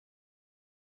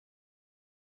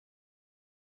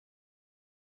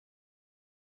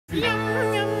यम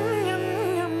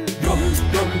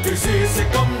किसी से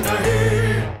कम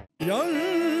नहीं, यम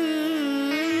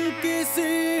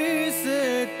किसी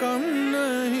से कम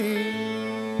नहीं।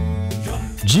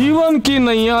 जीवन की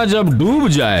नैया जब डूब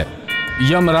जाए,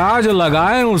 यमराज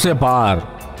लगाए उसे पार।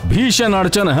 भीषण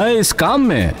अड़चन है इस काम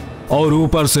में, और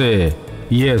ऊपर से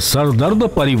ये सरदर्द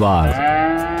परिवार।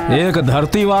 एक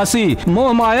धरतीवासी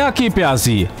मोह माया की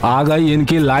प्यासी आ गई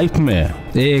इनकी लाइफ में।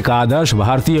 एक आदर्श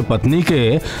भारतीय पत्नी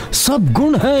के सब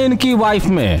गुण हैं इनकी वाइफ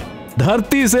में।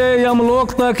 धरती से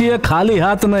यमलोक तक ये खाली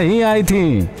हाथ नहीं आई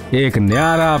थी, एक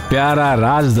न्यारा प्यारा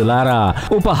राज दुलारा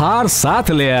उपहार साथ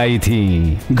ले आई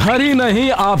थी। घर ही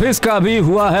नहीं ऑफिस का भी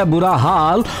हुआ है बुरा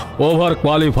हाल, ओवर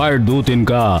क्वालिफाइड दूत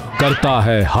इनका करता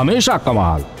है हमेशा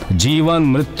कमाल। जीवन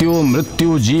मृत्यु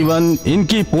मृत्यु जीवन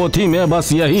इनकी पोथी में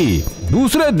बस यही।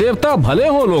 दूसरे देवता भले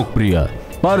हो लोकप्रिय,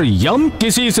 पर यम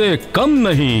किसी से कम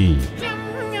नहीं। यम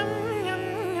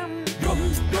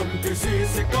किसी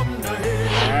से कम नहीं।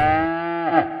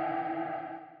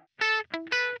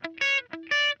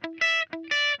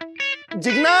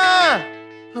 जिग्ना,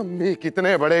 हम भी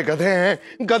कितने बड़े गधे हैं,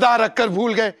 गधा रखकर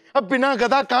भूल गए। अब बिना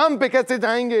गधा काम पे कैसे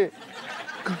जाएंगे?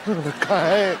 कहाँ रखा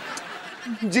है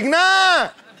जिग्ना?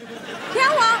 क्या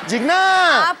हुआ? जिग्ना,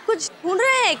 आप कुछ ढूंढ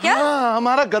रहे हैं क्या? हाँ,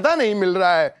 हमारा गधा नहीं मिल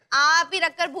रहा है। आप ही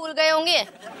रखकर भूल गए होंगे।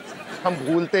 हम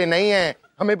भूलते नहीं हैं,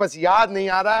 हमें बस याद नहीं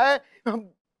आ रहा है।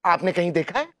 आपने कहीं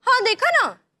देखा है? हाँ देखा ना।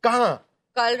 कहाँ?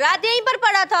 कल रात यहीं पर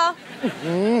पड़ा था।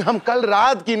 हम कल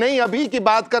रात की नहीं अभी की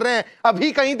बात कर रहे हैं।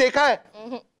 अभी कहीं देखा है?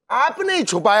 आपने ही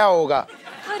छुपाया होगा।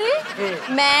 अरे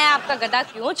मैं आपका गधा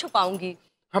क्यों छुपाऊंगी?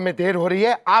 हमें देर हो रही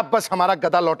है, आप बस हमारा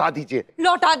गधा लौटा दीजिए।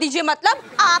 लौटा दीजिए मतलब?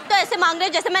 आप तो ऐसे मांग रहे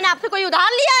हैं जैसे मैंने आपसे कोई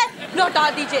उधार लिया है। लौटा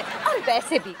दीजिए। और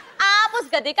वैसे भी आप उस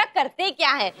गधे का करते क्या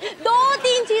है?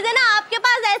 2-3 चीजें ना आपके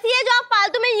पास ऐसी है जो आप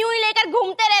फालतू में यूं ही लेकर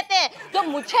घूमते रहते हैं, जो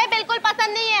मुझे बिल्कुल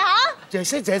पसंद नहीं है। हाँ,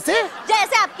 जैसे जैसे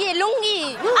जैसे आपकी ये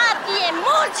लुंगी, आपकी ये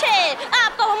मूंछें,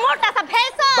 आपका वो मोटा सा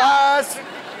भैंसा। बस,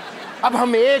 अब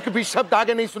हम एक भी शब्द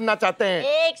आगे नहीं सुनना चाहते हैं।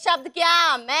 एक शब्द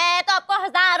क्या, मैं तो आपको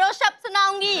हजारों शब्द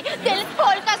सुनाऊंगी, दिल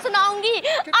खोलकर सुनाऊंगी।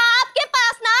 आपके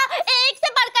पास ना एक से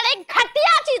बढ़कर एक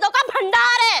घटिया चीजों का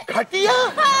भंडार है। घटिया?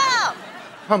 हाँ।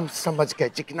 हम समझ गए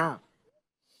जिग्ना,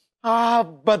 आप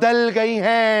बदल गई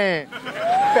हैं।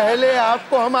 पहले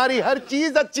आपको हमारी हर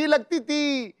चीज अच्छी लगती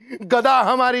थी। गधा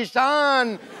हमारी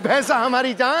शान, भैंसा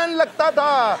हमारी जान लगता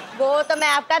था। वो तो मैं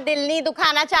आपका दिल नहीं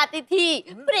दुखाना चाहती थी,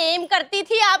 प्रेम करती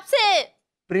थी आपसे।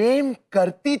 प्रेम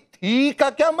करती थी का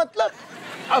क्या मतलब?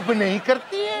 अब नहीं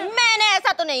करती है? मैंने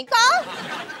ऐसा तो नहीं कहा।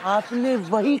 आपने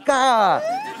वही कहा।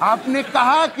 आपने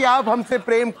कहा कि आप हमसे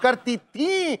प्रेम करती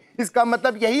थी, इसका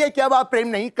मतलब यही है कि अब आप प्रेम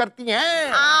नहीं करती हैं।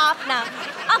 आप ना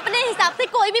अपने हिसाब से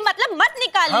कोई भी मतलब मत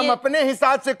निकालिए। हम अपने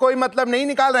हिसाब से कोई मतलब नहीं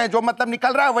निकाल रहे हैं, जो मतलब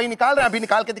निकल रहा है वही निकाल रहे हैं। अभी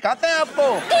निकाल के दिखाते हैं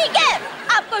आपको। ठीक है,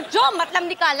 आपको जो मतलब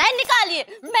निकालना है निकालिए।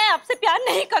 मैं आपसे प्यार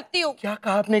नहीं करती हूँ। क्या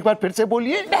कहा आपने? एक बार फिर से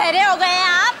बोलिए। बहरे हो गए हैं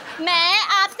आप। मैं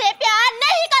आपसे प्यार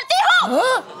नहीं करती हूँ।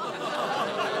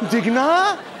 हाँ?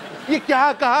 जिग्ना, ये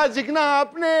क्या कहा जिग्ना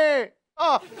आपने?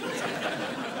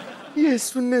 ये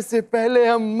सुनने से पहले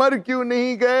हम मर क्यों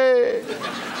नहीं गए?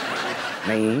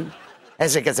 नहीं,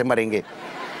 ऐसे कैसे मरेंगे?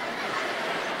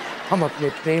 हम अपने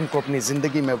प्रेम को अपनी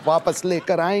जिंदगी में वापस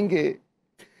लेकर आएंगे।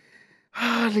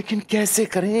 हाँ, लेकिन कैसे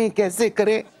करें, कैसे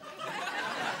करें?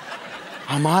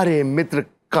 हमारे मित्र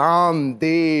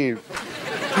कामदेव,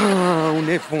 हाँ,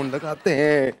 उन्हें फोन लगाते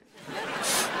हैं।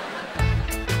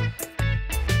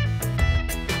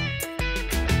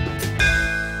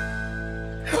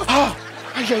 हाँ,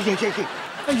 आइए,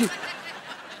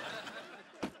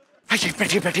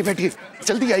 बैठिए, बैठिए,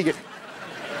 जल्दी आइए।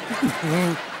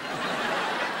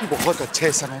 बहुत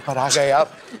अच्छे समय पर आ गए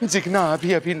आप। जिग्ना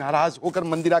अभी नाराज होकर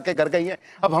मंदिरा के घर गई है,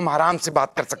 अब हम आराम से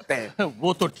बात कर सकते हैं।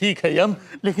 वो तो ठीक है यम,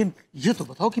 लेकिन ये तो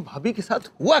बताओ कि भाभी के साथ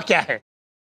हुआ क्या है?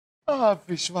 आप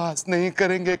विश्वास नहीं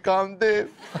करेंगे कामदेव।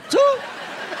 अच्छा?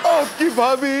 आपकी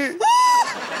भाभी,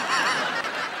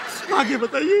 आगे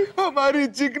बताइए। हमारी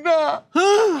जिग्ना,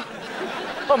 हाँ?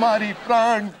 हमारी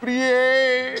प्राण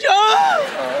प्रिय, क्या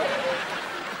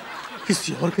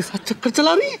किसी और के साथ चक्कर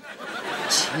चला रही है?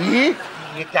 जी,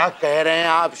 ये क्या कह रहे हैं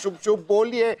आप? शुभ शुभ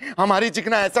बोलिए। हमारी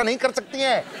जिग्ना ऐसा नहीं कर सकती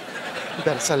है।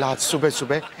 दरअसल आज सुबह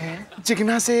सुबह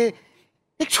जिग्ना से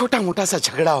एक छोटा मोटा सा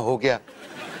झगड़ा हो गया,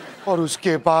 और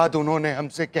उसके बाद उन्होंने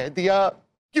हमसे कह दिया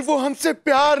कि वो हमसे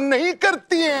प्यार नहीं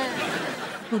करती हैं।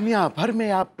 दुनिया भर में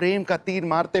आप प्रेम का तीर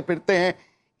मारते फिरते हैं,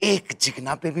 एक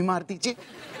जिग्ना पे भी मार दीजिए।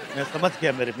 मैं समझ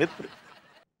गया मेरे मित्र,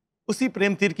 उसी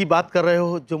प्रेम तीर की बात कर रहे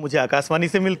हो जो मुझे आकाशवाणी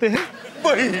से मिलते हैं।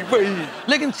 वही।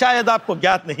 लेकिन शायद आपको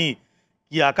ज्ञात नहीं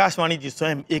कि आकाशवाणी जी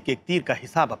स्वयं एक एक तीर का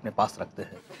हिसाब अपने पास रखते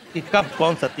हैं कि कब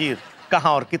कौन सा तीर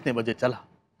कहां और कितने बजे चला।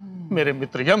 मेरे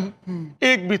मित्र यम,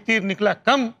 एक भी तीर निकला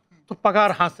कम तो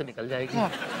पगार हाथ से निकल जाएगी।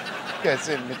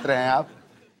 कैसे मित्र हैं आप?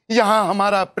 यहाँ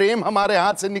हमारा प्रेम हमारे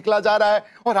हाथ से निकला जा रहा है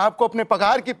और आपको अपने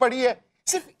पगार की पड़ी है।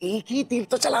 सिर्फ एक ही तीर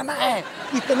तो चलाना है।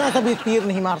 इतना सभी तीर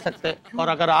नहीं मार सकते, और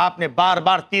अगर आपने बार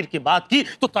बार तीर की बात की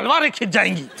तो तलवारें खिंच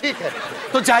जाएंगी। ठीक है,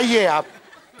 तो जाइए आप।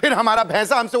 फिर हमारा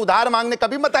भैंसा हमसे उधार मांगने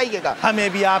कभी मत आइएगा। हमें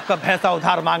भी आपका भैंसा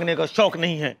उधार मांगने का शौक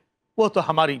नहीं है, वो तो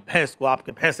हमारी भैंस को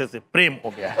आपके भैंसे से प्रेम हो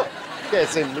गया है।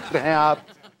 कैसे मित्र हैं आप?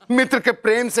 मित्र के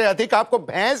प्रेम से अधिक आपको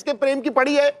भैंस के प्रेम की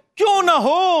पड़ी है। क्यों ना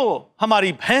हो,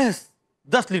 हमारी भैंस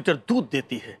 10 लीटर दूध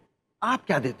देती है, आप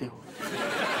क्या देते हो?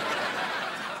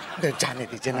 जाने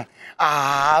दीजिए ना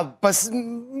आप, बस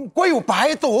कोई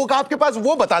उपाय तो होगा आपके पास,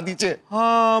 वो बता दीजिए।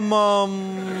 हाँ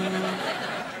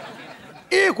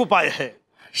एक उपाय है।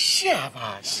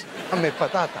 शाबाश, हमें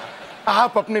पता था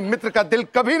आप अपने मित्र का दिल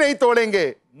कभी नहीं तोड़ेंगे।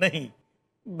 नहीं,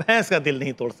 भैंस का दिल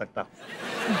नहीं तोड़ सकता।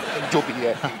 जो भी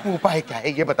है, उपाय क्या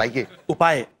है ये बताइए।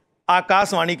 उपाय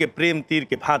आकाशवाणी के प्रेम तीर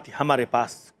के भांति हमारे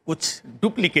पास कुछ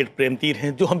डुप्लीकेट प्रेम तीर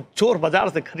हैं जो हम चोर बाजार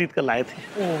से खरीद कर लाए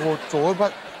थे। वो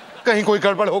चोर कहीं कोई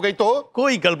गड़बड़ हो गई तो?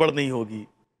 कोई गड़बड़ नहीं होगी,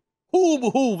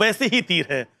 हूबहू वैसे ही तीर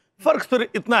है। फर्क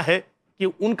सिर्फ इतना है कि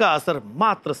उनका असर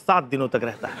मात्र 7 दिनों तक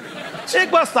रहता है।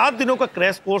 एक बार 7 दिनों का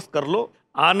क्रैश कोर्स कर लो,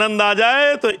 आनंद आ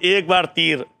जाए तो एक बार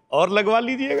तीर और लगवा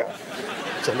लीजिएगा।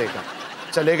 चलेगा,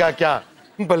 चलेगा क्या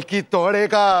बल्कि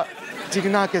तोड़ेगा।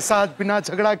 जिग्ना के साथ बिना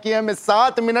झगड़ा किए हमें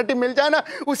 7 मिनट ही मिल जाए ना,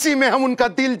 उसी में हम उनका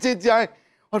दिल जीत जाए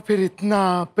और फिर इतना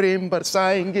प्रेम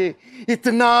बरसाएंगे,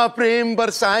 इतना प्रेम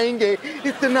बरसाएंगे,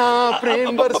 इतना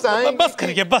प्रेम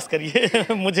बरसाएंगे। बस करिए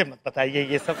मुझे मत बताइए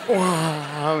ये सब।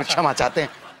 क्षमा चाहते हैं।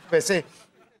 वैसे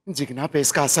जिग्ना पे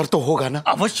इसका असर तो होगा ना?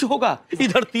 अवश्य होगा।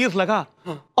 इधर तीर लगा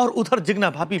और उधर जिग्ना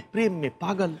भाभी प्रेम में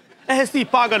पागल। ऐसी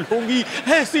पागल होंगी,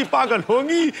 ऐसी पागल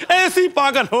होंगी, ऐसी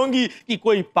पागल होंगी कि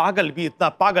कोई पागल भी इतना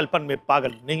पागलपन में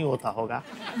पागल नहीं होता होगा।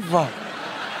 वाह।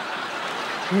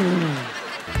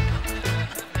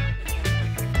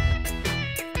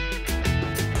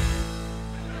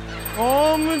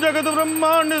 ओम जगत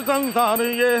ब्रह्मांड संसार,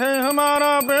 ये है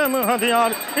हमारा प्रेम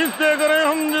हथियार। इससे करें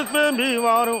हम जिस पे भी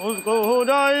वार, उसको हो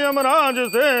जाए यमराज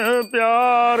से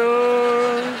प्यार।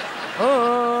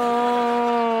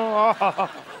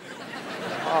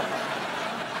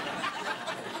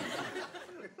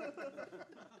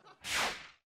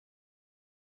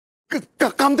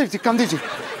 कामदेव जी,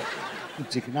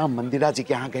 जिग्ना मंदिरा जी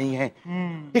के यहाँ गई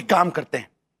हैं। एक काम करते हैं,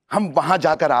 हम वहां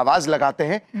जाकर आवाज लगाते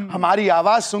हैं। हमारी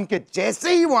आवाज सुन के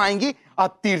जैसे ही वो आएंगी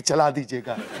आप तीर चला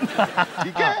दीजिएगा।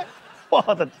 ठीक है?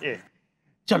 बहुत अच्छे।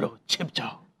 चलो छिप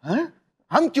जाओ। हाँ?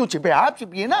 हम क्यों छिपे? आप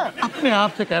छिपिए ना। अपने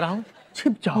आप से कह रहा हूं,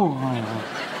 छिप जाओ।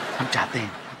 हम चाहते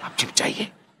हैं आप छिप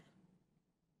जाइए।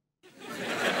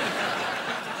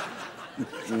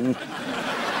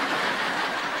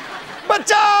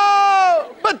 बचाओ,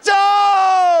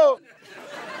 बचाओ।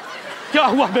 क्या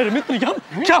हुआ मेरे मित्र यम?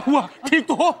 क्या हुआ? ठीक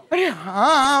तो हो? अरे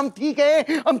हाँ, हम ठीक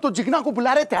है। हम तो जिग्ना को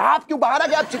बुला रहे थे, आप क्यों बाहर आ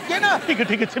गए? आप छिपके ना। ठीक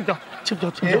है, छिप जाओ, छिप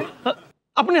जाओ, छिप जाओ।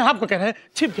 अपने आप को कह रहे हैं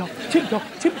छिप जाओ, छिप जाओ,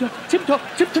 छिप जाओ, छिप जाओ,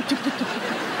 छिप छिप छिप छिप।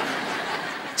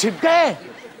 छिप गए?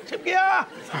 छिप गया।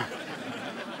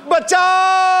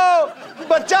 बचाओ,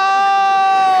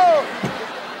 बचाओ।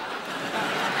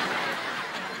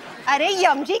 अरे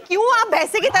यम जी, क्यों आप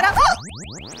भैंसे की तरह?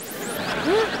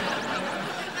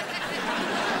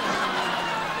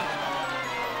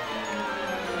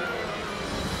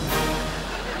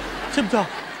 छिप जाओ,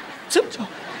 छिप जाओ,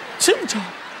 छिप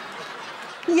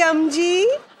जाओ। यम जी,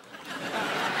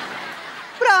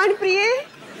 प्राण प्रिय,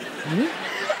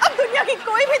 अब दुनिया की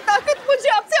कोई भी ताकत मुझे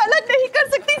आपसे अलग नहीं कर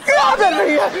सकती। क्या कर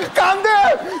रही है?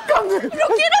 कामदेव, कामदेव।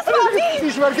 रुकिए ना स्वामी।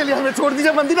 ईश्वर के लिए हमें छोड़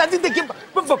दीजिए। मंदिरा जी देखिए,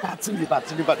 बात सुनिए, बात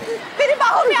सुनिए, बात। मेरी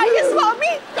बाहों में आइए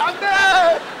स्वामी।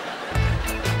 कामदेव।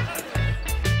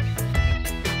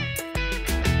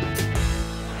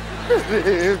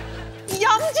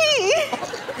 यम जी,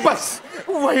 बस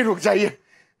वहीं रुक जाइए।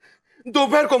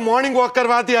 दोपहर को मॉर्निंग वॉक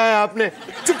करवा दिया है आपने,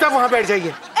 चुपचाप वहां बैठ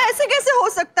जाइए। ऐसे कैसे हो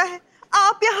सकता है?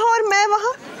 आप यहाँ और मैं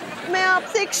वहाँ। मैं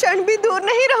आपसे एक क्षण भी दूर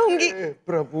नहीं रहूंगी।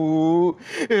 प्रभु,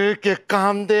 एक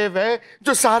कामदेव है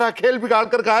जो सारा खेल बिगाड़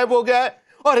कर गायब हो गया है,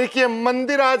 और एक ये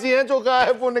मंदिरा जी है जो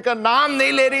गायब होने का नाम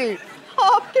नहीं ले रही।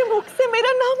 आपके मुख से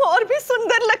मेरा नाम और भी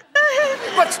सुंदर लगता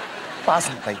है। बस पास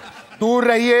मत आइए, दूर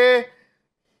रहिए।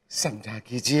 समझा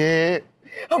कीजिए,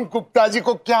 हम गुप्ता जी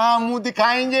को क्या मुंह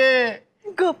दिखाएंगे?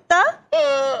 गुप्ता?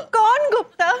 कौन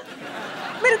गुप्ता?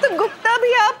 मेरे तो गुप्ता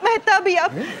भी आप, मेहता भी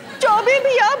आप, चौबे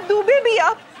भी आप, दुबे भी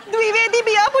आप, द्विवेदी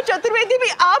भी आप और चतुर्वेदी भी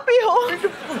आप ही हो।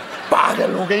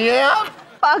 पागल हो गई हैं आप।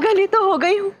 पागल ही तो हो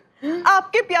गई हूँ।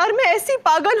 आपके प्यार में ऐसी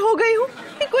पागल हो गई हूँ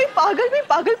कि कोई पागल भी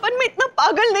पागलपन में इतना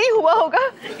पागल नहीं हुआ होगा,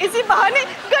 इसी बहाने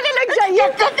गले लग जाइए।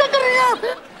 क्या कर रही हैं आप?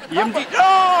 यम जी,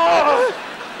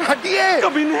 हटिए।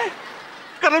 कभी नहीं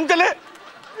करम चले।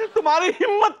 तुम्हारी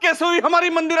हिम्मत कैसे हुई हमारी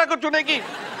मंदिरा को चुने की?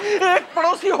 एक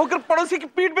पड़ोसी होकर पड़ोसी की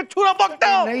पीठ पे छुरा पकते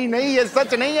हो। नहीं नहीं, ये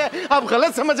सच नहीं है, आप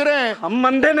गलत समझ रहे हैं। हम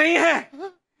अंधे नहीं हैं,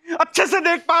 अच्छे से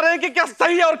देख पा रहे हैं कि क्या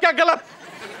सही है और क्या गलत।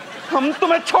 हम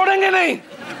तुम्हें छोड़ेंगे नहीं।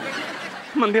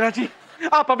 मंदिरा जी,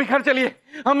 आप अभी घर चलिए,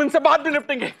 हम इनसे बाद में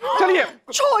निपटेंगे। चलिए।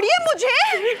 छोड़िए मुझे,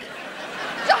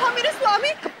 जहाँ मेरे स्वामी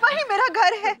वही मेरा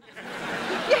घर है,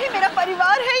 यही मेरा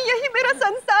परिवार है, यही मेरा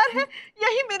संसार है,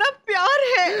 यही मेरा प्यार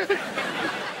है।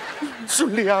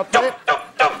 सुन लिया आपने?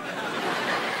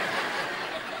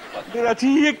 मंदिरा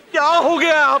जी, ये क्या हो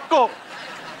गया है आपको?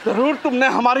 जरूर तुमने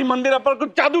हमारी मंदिरा पर कुछ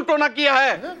जादू टोना किया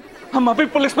है। हम अभी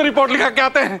पुलिस में रिपोर्ट लिखा के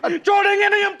आते हैं। छोड़ेंगे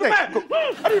नहीं हम तुम्हें।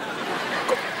 अरे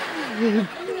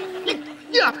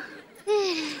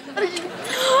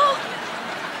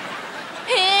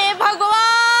हे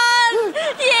भगवान,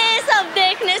 ये सब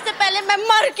देखने से पहले मैं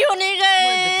मर क्यों नहीं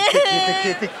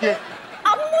गई? देखिए।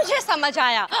 अब मुझे समझ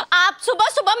आया, आप सुबह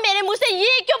सुबह मेरे मुंह से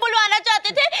ये क्यों बुलवाना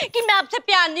चाहते थे कि मैं आपसे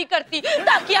प्यार नहीं करती,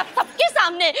 ताकि आप सबके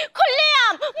सामने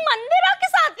खुलेआम मंदिरा के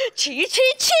साथ छी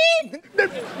छी छी।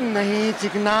 नहीं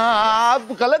जिग्ना, आप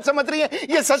गलत समझ रही हैं,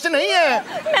 ये सच नहीं है।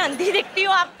 मैं अंधी दिखती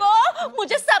हूँ आपको?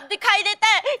 मुझे सब दिखाई देता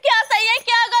है, क्या सही है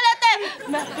क्या गलत है।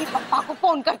 मैं अपने पापा को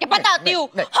फोन करके बताती हूँ।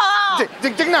 हाँ।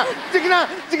 जिग्ना जिग्ना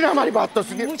जिग्ना, हमारी बात तो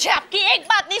सुनिए। मुझे आपकी एक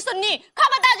बात नहीं सुननी।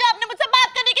 खबरदार जो आपने मुझसे बात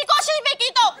करने की कोशिश भी की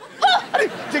तो। अरे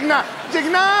जिग्ना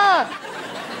जिग्ना।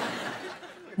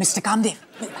 Mister Kamadeva,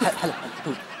 hello.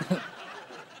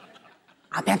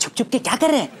 आप यहाँ छुप छुप के क्या कर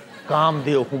रहे हैं?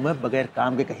 कामदेव हूँ मैं, बगैर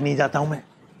काम के कहीं नहीं जाता हूँ मैं।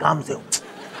 काम से हूँ।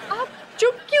 आप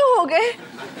चुप क्यों हो गए?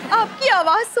 आपकी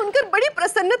आवाज सुनकर बड़ी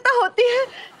प्रसन्नता होती है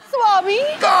स्वामी।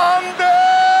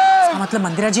 कामदेव! मतलब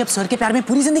मंदिरा जी अब सर के प्यार में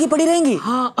पूरी जिंदगी पड़ी रहेंगी?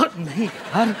 हाँ, नहीं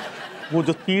यार, वो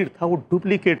जो तीर था वो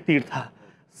डुप्लीकेट तीर था।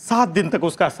 7 दिन तक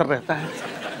उसका असर रहता है।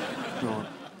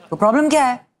 तो प्रॉब्लम क्या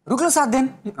है? रुक लो 7 दिन,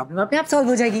 प्रॉब्लम अपने आप सॉल्व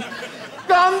हो जाएगी।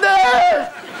 कामदेव!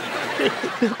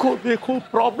 देखो देखो,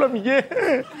 प्रॉब्लम ये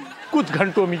है, कुछ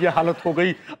घंटों में ये हालत हो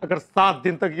गई। अगर 7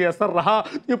 दिन तक ये असर रहा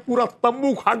तो ये पूरा तंबू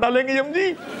उखाड़ डालेंगे यम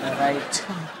जी। राइट,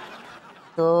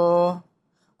 तो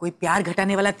कोई प्यार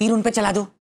घटाने वाला तीर उन पे चला दो।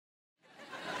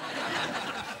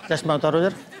 चश्मा उतारो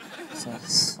जरा।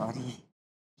 सॉरी,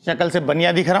 शक्ल से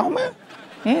बनिया दिख रहा हूं मैं?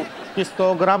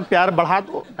 100 ग्राम प्यार बढ़ा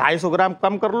दो, 250 ग्राम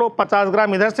कम कर लो, 50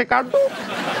 ग्राम इधर से काट दो।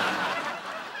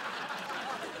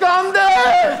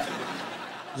 कामदेव!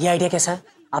 ये आइडिया कैसा है?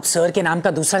 आप सर के नाम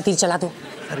का दूसरा तीर चला दो।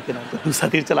 सर के नाम का दूसरा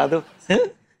तीर चला दो?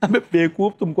 अबे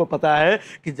बेवकूफ, तुमको पता है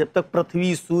कि जब तक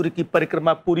पृथ्वी सूर्य की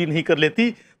परिक्रमा पूरी नहीं कर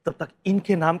लेती तब तक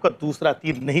इनके नाम का दूसरा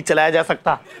तीर नहीं चलाया जा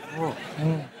सकता।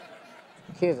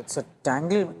 फिर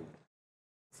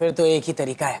तो एक ही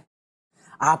तरीका है,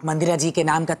 आप मंदिरा जी के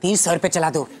नाम का तीर सर पे चला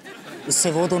दो।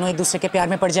 इससे वो दोनों एक दूसरे के प्यार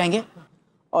में पड़ जाएंगे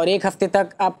और 1 हफ्ते तक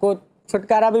आपको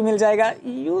छुटकारा भी मिल जाएगा।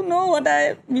 You know what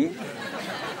I mean.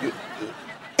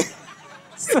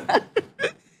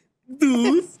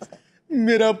 दूध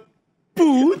मेरा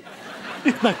पूत,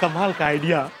 इतना कमाल का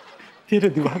आइडिया तेरे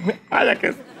दिमाग में आया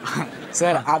कैसे?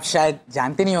 सर, आप शायद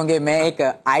जानते नहीं होंगे, मैं एक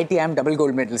IIM डबल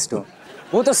गोल्ड मेडलिस्ट हूँ।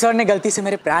 वो तो सर ने गलती से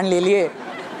मेरे प्राण ले लिए,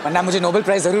 वरना मुझे नोबेल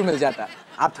प्राइज जरूर मिल जाता।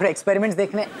 आप थोड़े एक्सपेरिमेंट्स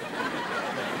देखने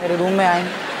मेरे रूम में आए।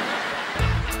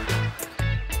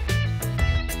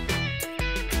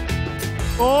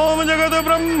 ओम जगत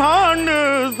ब्रह्मांड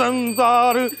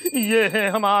संसार, ये है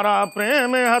हमारा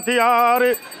प्रेम हथियार।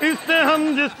 इससे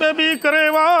हम जिस पे भी करे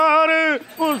वार,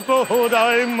 उसको हो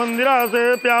जाए मंदिरा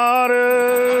से प्यार।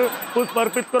 उस पर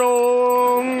अर्पित करो।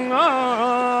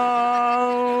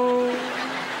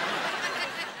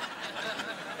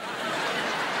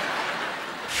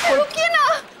 रुकिए ना।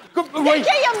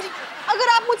 देखिए यम जी, अगर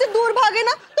आप मुझसे दूर भागे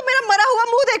ना तो मेरा मरा हुआ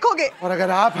मुंह देखोगे, और अगर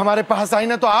आप हमारे पास आई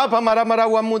ना तो आप हमारा मरा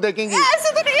हुआ मुंह देखेंगी।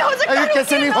 ऐसे तो नहीं हो सकता। अरे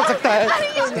कैसे नहीं हो सकता है?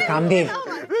 कामदेव,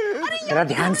 जरा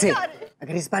ध्यान से,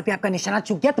 अगर इस बार भी आपका निशाना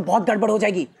चूक गया तो बहुत गड़बड़ हो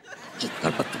जाएगी। चित्तर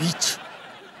बदतमीज,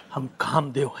 हम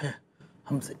कामदेव हैं,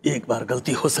 हमसे एक बार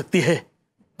गलती हो सकती है,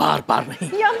 बार बार नहीं।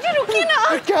 यम जी रुकिए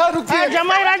ना। क्या रुकिए?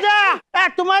 जमाई राजा,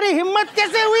 तुम्हारी हिम्मत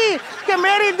कैसे हुई कि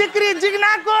मेरी दिकरी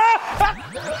जिग्ना को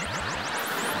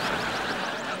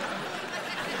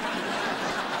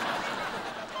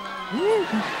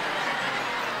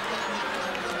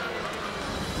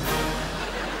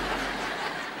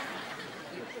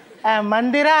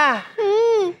मंदिरा,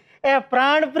 ए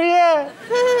प्राण प्रिय,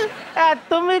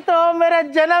 तुम ही तो हो मेरा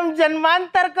जन्म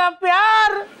जन्मांतर का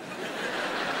प्यार।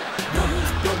 यम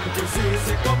किसी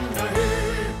से कम नहीं।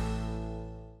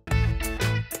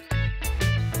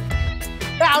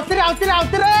 आवती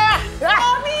रे।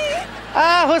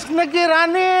 हुस्न की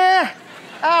रानी,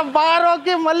 बारों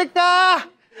की मलिका,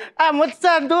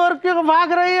 मुझसे दूर क्यों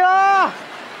भाग रही हो?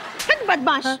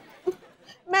 बदमाश,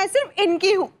 मैं सिर्फ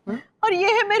इनकी हूँ और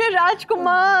ये है मेरे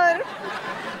राजकुमार।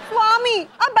 स्वामी,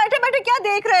 आप बैठे बैठे क्या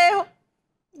देख रहे हो?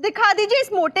 दिखा दीजिए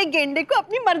इस मोटे गेंडे को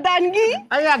अपनी मर्दानगी।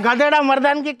 अया गधेड़ा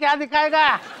मर्दानगी क्या दिखाएगा?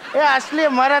 ये असली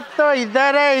मर्द तो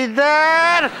इधर है,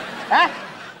 इधर।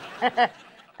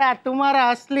 तुम्हारा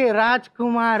असली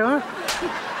राजकुमार हूँ।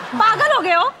 पागल हो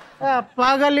गए हो?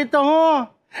 पागल ही तो हूँ।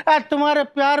 तुम्हारे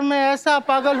प्यार में ऐसा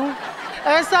पागल हूँ,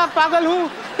 ऐसा पागल हूँ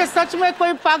कि सच में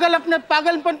कोई पागल अपने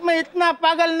पागलपन में इतना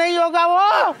पागल नहीं होगा। वो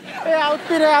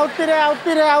आउती रे, आउती रे,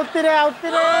 आउती रे, आउती रे, आउती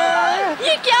रे।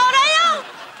 ये क्या हो रहा है यहाँ?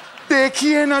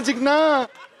 देखिए ना जिग्ना।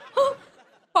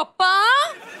 पापा,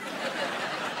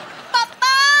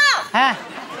 पापा, हाँ?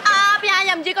 आप यहाँ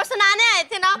यम जी को सुनाने आए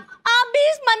थे ना? आप भी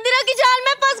इस मंदिरा की जाल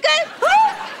में फंस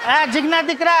गए। जिग्ना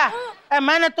दिख रहा,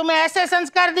 मैंने तुम्हें ऐसे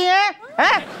संस्कार दिए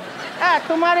हैं?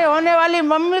 तुम्हारी होने वाली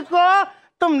मम्मी को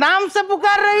तुम नाम से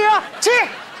पुकार रही हो? छी!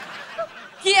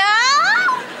 क्या?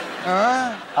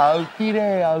 आउती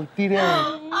रे, आउती रे।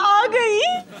 आ गई।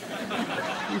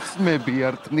 इसमें भी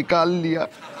अर्थ निकाल लिया।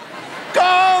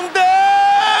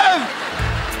 कामदेव!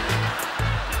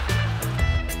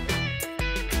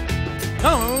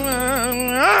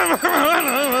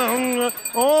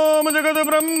 ओम जगत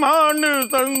ब्रह्मांड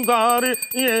संसार,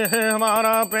 ये है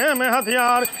हमारा प्रेम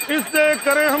हथियार। इससे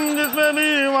करें हम जिसमें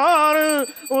भी वार,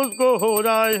 उसको हो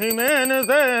जाए हिमेन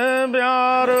से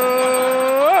प्यार।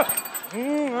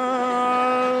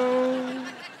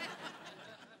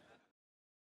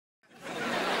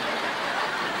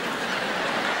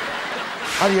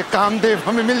 और ये कामदेव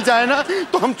हमें मिल जाए ना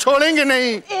तो हम छोड़ेंगे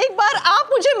नहीं। एक बार आप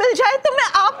मुझे मिल जाए तो मैं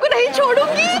आपको नहीं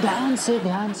छोड़ूंगी। ध्यान से,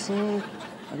 ध्यान से।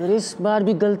 अगर इस बार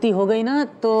भी गलती हो गई ना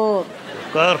तो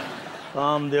कर।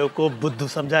 कामदेव को बुद्धू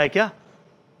समझाए क्या?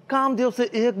 कामदेव से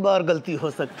एक बार गलती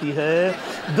हो सकती है,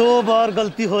 2 बार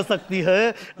गलती हो सकती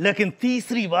है, लेकिन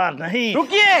तीसरी बार नहीं।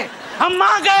 रुकिए, हम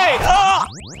आ गए।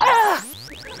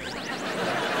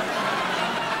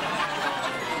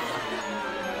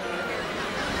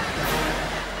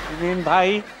 हिमेन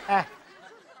भाई,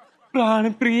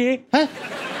 प्राण प्रिय,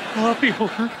 आप ही हो,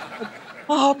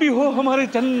 आप ही हो हमारे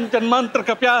जन्म जन्मांतर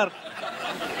का प्यार।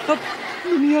 अब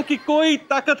दुनिया की कोई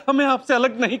ताकत हमें आपसे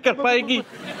अलग नहीं कर पाएगी।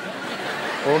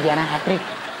 हो गया ना हैट्रिक।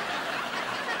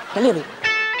 चलिए भाई।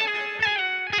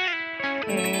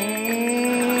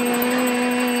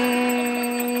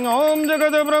 ओम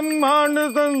जगत ब्रह्मांड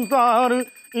संसार,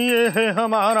 ये है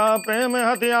हमारा प्रेम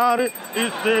हथियार।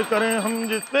 इससे करें हम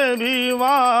जिसपे भी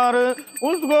वार,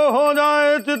 उसको हो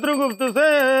जाए चित्रगुप्त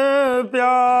से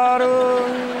प्यार।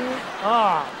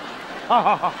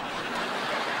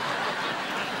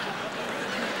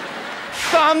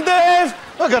 कामदेव,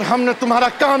 अगर हमने तुम्हारा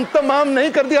काम तमाम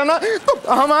नहीं कर दिया ना तो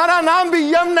हमारा नाम भी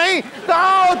यम नहीं।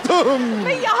 कहाँ हो तुम?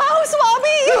 मैं यहाँ हूँ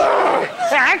स्वामी।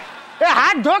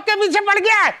 हाथ धो के पीछे पड़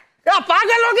गया है, या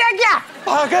पागल हो गया क्या?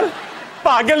 पागल?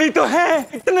 पागल ही तो है,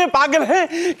 इतने पागल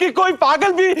हैं कि कोई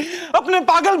पागल भी अपने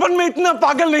पागलपन में इतना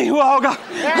पागल नहीं हुआ होगा।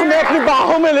 हमें अपनी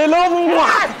बाहों में ले लो।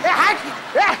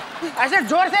 ऐसे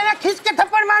जोर से ना खींच के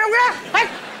थप्पड़ मारूंगा।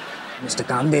 मिस्टर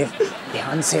कामदेव,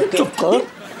 ध्यान से। चुप कर।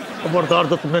 खबरदार,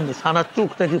 तो तुमने निशाना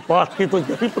चूकने की बात की तो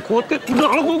यहीं पे खोद के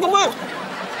गाड़ दूंगा मैं।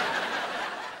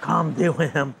 कामदेव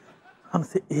हैं हम,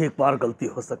 हमसे एक बार गलती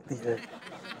हो सकती है,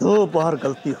 2 बार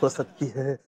गलती हो सकती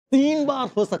है, 3 बार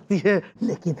हो सकती है,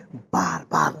 लेकिन बार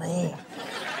बार नहीं।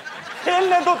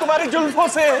 खेलने दो तुम्हारी जुल्फों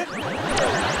से।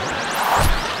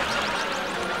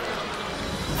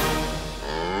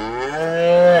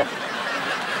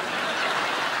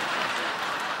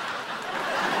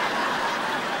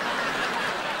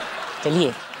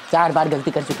 चलिए, 4 बार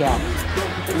गलती कर चुके हैं आप।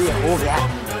 ये हो गया।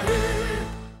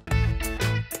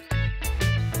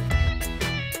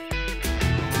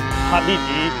 भाभी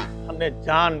जी, हमने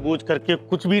जानबूझ करके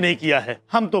कुछ भी नहीं किया है।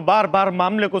 हम तो बार बार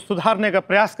मामले को सुधारने का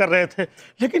प्रयास कर रहे थे,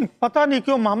 लेकिन पता नहीं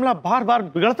क्यों मामला बार बार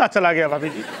बिगड़ता चला गया। भाभी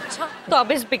जी, अच्छा, तो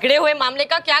अब इस बिगड़े हुए मामले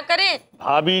का क्या करें?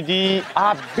 भाभी जी,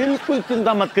 आप बिल्कुल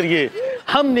चिंता मत करिए।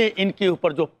 हमने इनके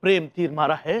ऊपर जो प्रेम तीर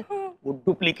मारा है वो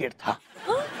डुप्लीकेट था,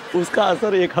 उसका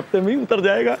असर 1 हफ्ते में ही उतर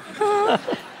जाएगा।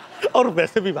 और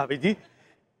वैसे भी भाभी जी,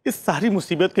 इस सारी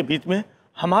मुसीबत के बीच में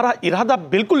हमारा इरादा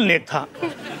बिल्कुल नेक था।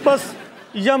 बस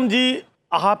यम जी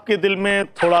आपके दिल में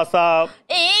थोड़ा सा।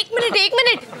 एक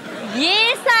मिनट,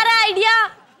 ये सारा आइडिया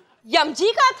यम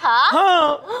जी का था?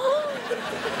 हाँ,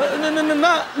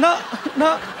 ना,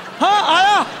 हाँ,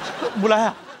 आया,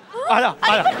 बुलाया,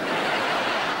 आया।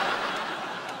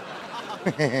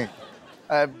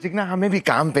 जिग्ना, हमें भी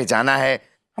काम पे जाना है।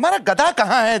 हमारा गधा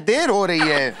कहाँ है? देर हो रही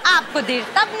है। आपको देर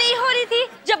तब नहीं हो रही थी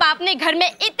जब आप आपने घर में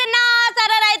इतना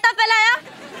सारा रायता फैलाया?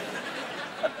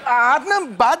 आप ना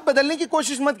बात बदलने की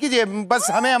कोशिश मत कीजिए, बस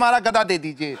हमें हमारा गधा दे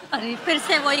दीजिए। अरे फिर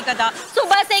से वही गधा।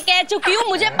 सुबह से कह चुकी हूँ,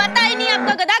 मुझे पता ही नहीं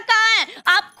आपका गधा कहाँ है।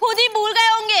 आप खुद ही भूल गए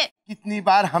होंगे। कितनी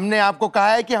बार हमने आपको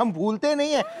कहा है कि हम भूलते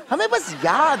नहीं है, हमें बस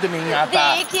याद नहीं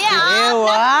आता। देखिए आप।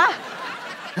 वाह,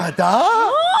 गधा?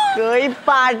 कोई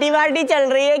पार्टी वार्टी चल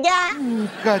रही है क्या?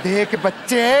 गधे के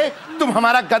बच्चे, तुम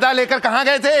हमारा गधा लेकर कहाँ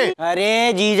गए थे?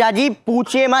 अरे जीजा जी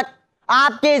पूछिए मत,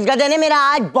 आपके इस गधे ने मेरा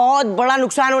आज बहुत बड़ा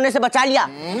नुकसान होने से बचा लिया।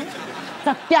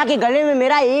 सत्या के गले में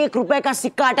मेरा 1 रुपए का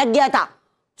सिक्का अटक गया था।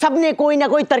 सबने कोई ना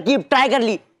कोई तरकीब ट्राई कर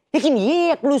ली, लेकिन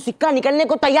ये अकलू सिक्का निकलने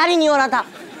को तैयार ही नहीं हो रहा था।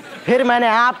 फिर मैंने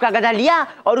आपका गधा लिया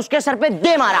और उसके सर पे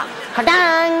दे मारा,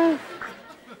 खटांग,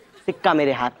 सिक्का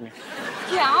मेरे हाथ में।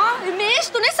 क्या हिमेश,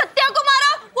 तूने सत्या को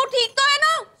मारा? वो ठीक तो है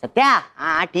ना? सत्या?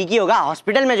 हाँ ठीक ही होगा।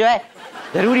 हॉस्पिटल में जो है,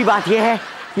 जरूरी बात यह है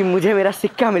कि मुझे मेरा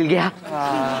सिक्का मिल गया।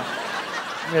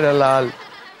 मेरा लाल,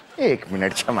 1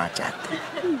 मिनट क्षमा चाहते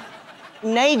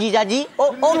हैं। नहीं जीजा जी,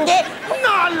 ओके।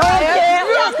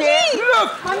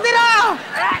 मंदिरा!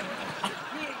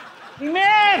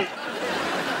 हिमेन!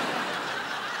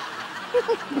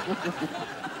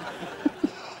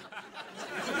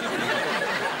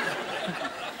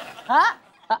 हाँ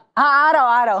आ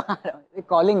रहा हूँ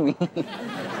कॉलिंग मी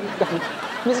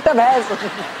मिस्टर भैंस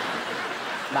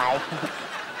bye.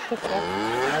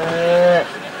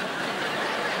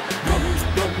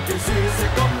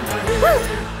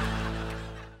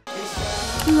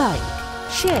 Like,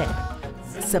 share,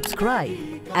 subscribe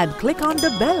and click on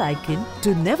the bell icon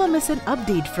to never miss an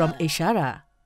update from Ishara.